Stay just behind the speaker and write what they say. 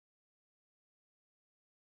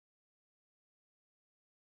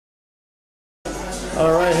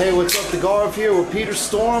All right, hey, what's up? The Garv here with Peter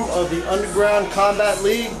Storm of the Underground Combat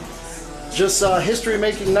League. Just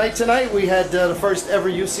history-making night tonight. We had the first ever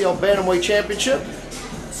UCL Bantamweight Championship.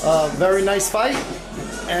 Very nice fight.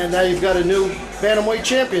 And now you've got a new Bantamweight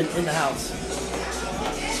champion in the house.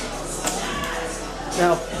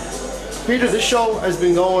 Now, Peter, this show has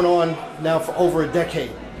been going on now for over a decade.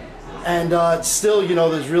 And still, you know,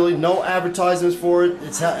 there's really no advertisements for it.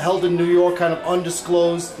 It's held in New York, kind of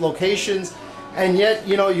undisclosed locations. And yet,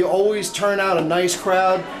 you know, you always turn out a nice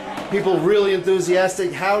crowd. People really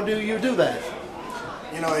enthusiastic. How do you do that?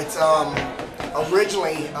 You know, it's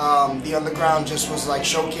originally the Underground just was like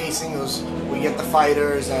showcasing. It was, we get the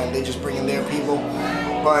fighters and they just bring in their people.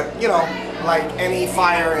 But you know, like any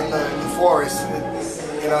fire in the forest,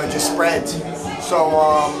 you know, it just spreads. So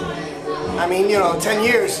I mean, you know, 10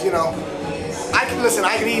 years, you know, I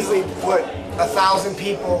could easily put 1,000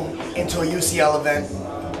 people into a UCL event,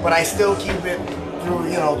 but I still keep it through,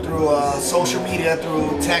 you know, through social media,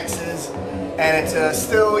 through texts, and it's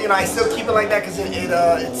still, you know, I still keep it like that because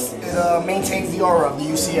it maintains the aura of the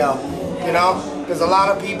UCL. You know, there's a lot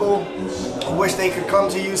of people who wish they could come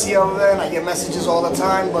to UCL event. I get messages all the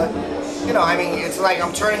time, but you know, I mean, it's like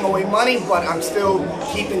I'm turning away money, but I'm still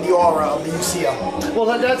keeping the aura of the UCL. Well,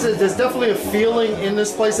 there's definitely a feeling in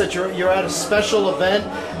this place that you're at a special event,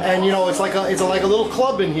 and you know, it's like a little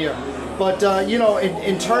club in here. But you know,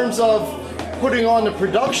 in terms of putting on the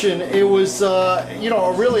production, it was you know,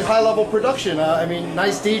 a really high-level production. I mean,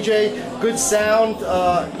 nice DJ, good sound.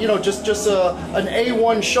 You know, just an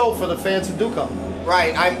A1 show for the fans who do come.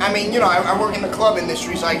 Right. I mean, you know, I work in the club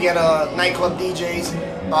industry, so I get nightclub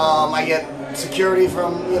DJs. I get security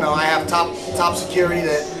from, you know, I have top security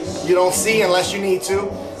that you don't see unless you need to.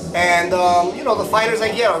 And you know, the fighters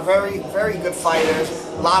I get are very, very good fighters.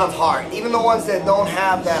 A lot of heart. Even the ones that don't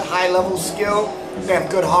have that high-level skill, they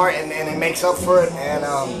have good heart, and it makes up for it. And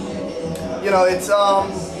you know, it's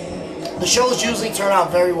the shows usually turn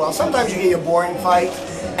out very well. Sometimes you get your boring fight,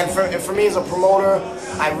 and for me as a promoter,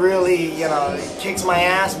 I really, you know, it kicks my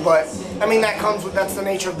ass. But I mean, that's the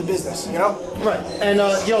nature of the business, you know. Right. And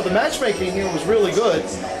you know, the matchmaking here was really good.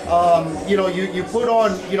 You know, you put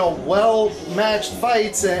on, you know, well-matched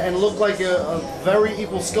fights and look like a very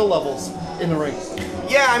equal skill levels in the ring.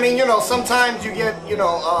 Yeah, I mean, you know, sometimes you get, you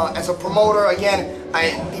know, as a promoter, again,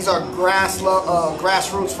 these are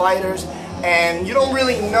grassroots fighters, and you don't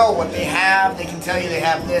really know what they have. They can tell you they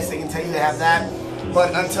have this, they can tell you they have that,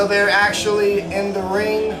 but until they're actually in the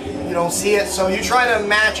ring, you don't see it. So you try to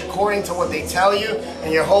match according to what they tell you,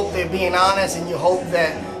 and you hope they're being honest, and you hope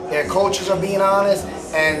that their coaches are being honest,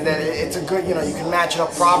 and that it's a good, you know, you can match it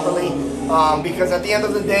up properly, because at the end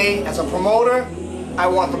of the day, as a promoter, I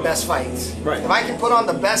want the best fights. Right. If I can put on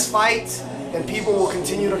the best fights, then people will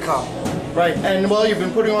continue to come. Right, and well, you've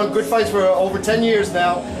been putting on good fights for over 10 years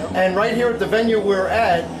now, and right here at the venue we're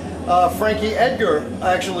at, Frankie Edgar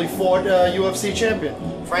actually fought UFC champion.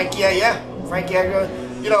 Frankie, yeah, Frankie Edgar.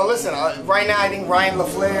 You know, listen, right now I think Ryan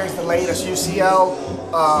LaFleur is the latest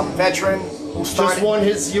UCL veteran who started. Just won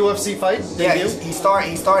his UFC fight debut. Yeah,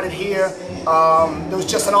 he started here. There was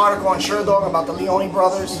just an article on Sherdog about the Leone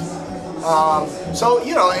brothers. So,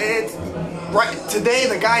 you know, right today,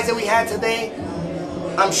 the guys that we had today,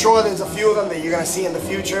 I'm sure there's a few of them that you're going to see in the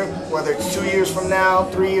future, whether it's 2 years from now,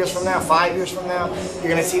 3 years from now, 5 years from now. You're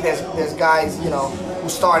going to see there's guys, you know, who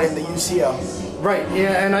started the UCL. Right,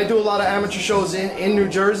 yeah, and I do a lot of amateur shows in New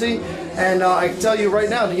Jersey, and I can tell you right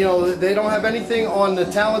now, you know, they don't have anything on the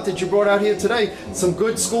talent that you brought out here today. Some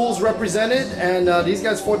good schools represented, and these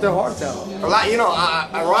guys fought their hearts out. A lot, you know,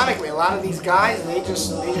 ironically, a lot of these guys, they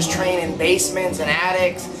just train in basements and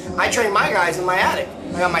attics. I train my guys in my attic.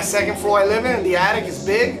 I got my second floor I live in, and the attic is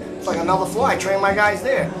big. It's like another floor. I train my guys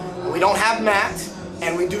there. We don't have mats,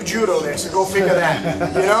 and we do judo there, so go figure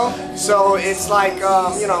that, you know? So it's like,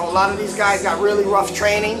 you know, a lot of these guys got really rough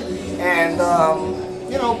training, and,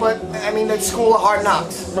 you know, but, I mean, it's school of hard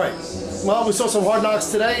knocks. Right. Well, we saw some hard knocks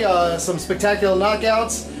today, some spectacular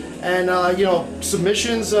knockouts, and, you know,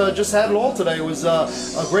 submissions, just had it all today. It was a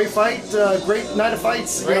great fight, great night of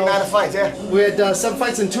fights. Great night of fights, yeah. We had 7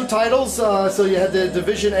 fights and 2 titles, so you had the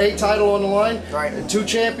Division A title on the line. Right. And 2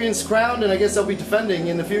 champions crowned, and I guess they'll be defending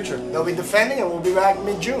in the future. They'll be defending, and we'll be back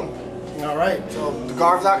mid-June. All right. So,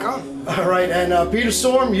 thegarv.com. All right, and Peter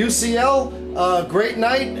Storm, UCL, great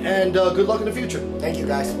night, and good luck in the future. Thank you,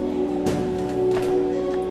 guys.